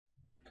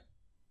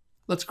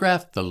Let's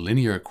graph the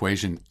linear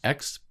equation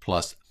x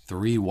plus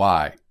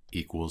 3y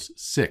equals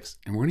 6.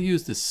 And we're going to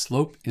use this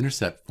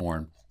slope-intercept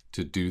form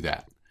to do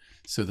that.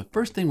 So the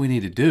first thing we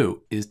need to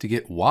do is to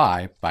get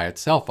y by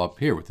itself up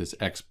here with this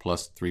x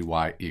plus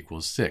 3y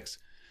equals 6.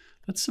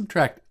 Let's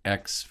subtract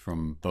x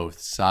from both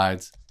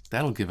sides.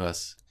 That'll give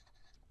us,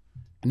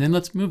 and then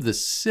let's move the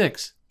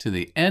 6 to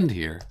the end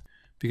here,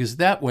 because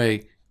that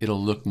way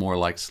it'll look more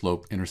like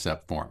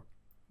slope-intercept form.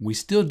 We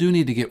still do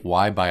need to get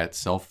y by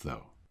itself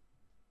though.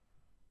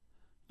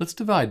 Let's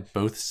divide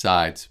both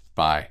sides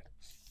by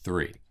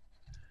 3.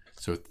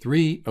 So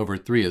 3 over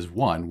 3 is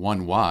 1,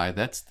 1y,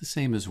 that's the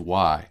same as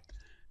y.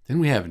 Then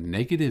we have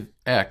negative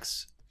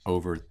x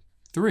over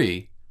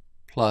 3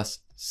 plus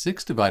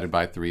 6 divided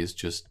by 3 is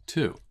just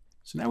 2.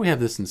 So now we have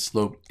this in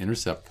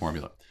slope-intercept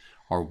formula.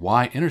 Our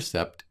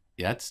y-intercept,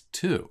 that's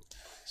 2.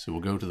 So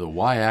we'll go to the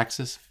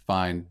y-axis,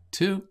 find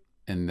 2,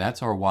 and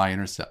that's our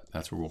y-intercept.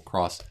 That's where we'll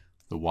cross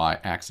the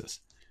y-axis.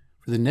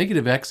 For the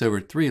negative x over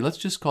 3, let's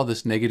just call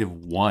this negative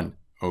 1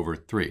 over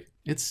 3.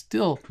 It's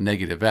still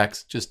negative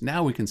x, just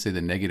now we can say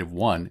the negative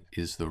 1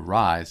 is the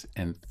rise,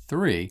 and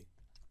 3,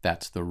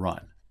 that's the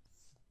run.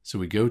 So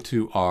we go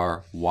to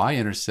our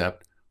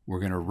y-intercept, we're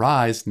going to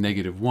rise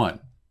negative 1.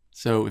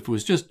 So if it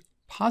was just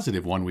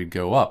positive 1, we'd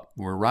go up.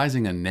 We're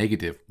rising a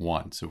negative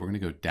 1, so we're going to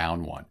go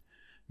down 1.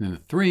 And then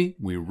the 3,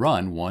 we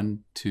run 1,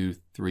 2,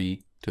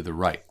 3 to the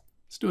right.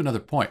 Let's do another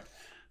point.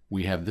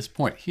 We have this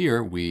point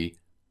here, we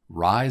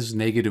rise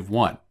negative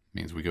 1,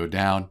 means we go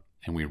down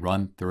and we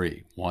run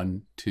 3.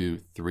 1,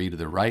 2, 3 to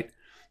the right.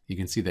 You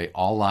can see they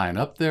all line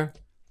up there.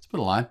 Let's put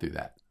a line through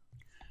that.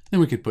 Then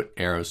we could put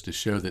arrows to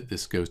show that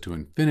this goes to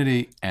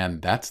infinity,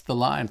 and that's the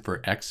line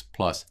for x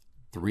plus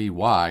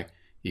 3y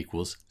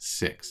equals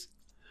 6.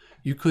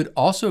 You could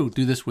also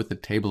do this with the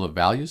table of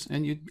values,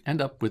 and you'd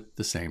end up with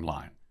the same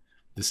line.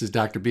 This is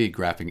Dr. B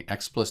graphing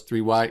x plus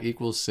 3y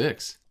equals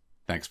 6.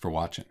 Thanks for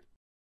watching.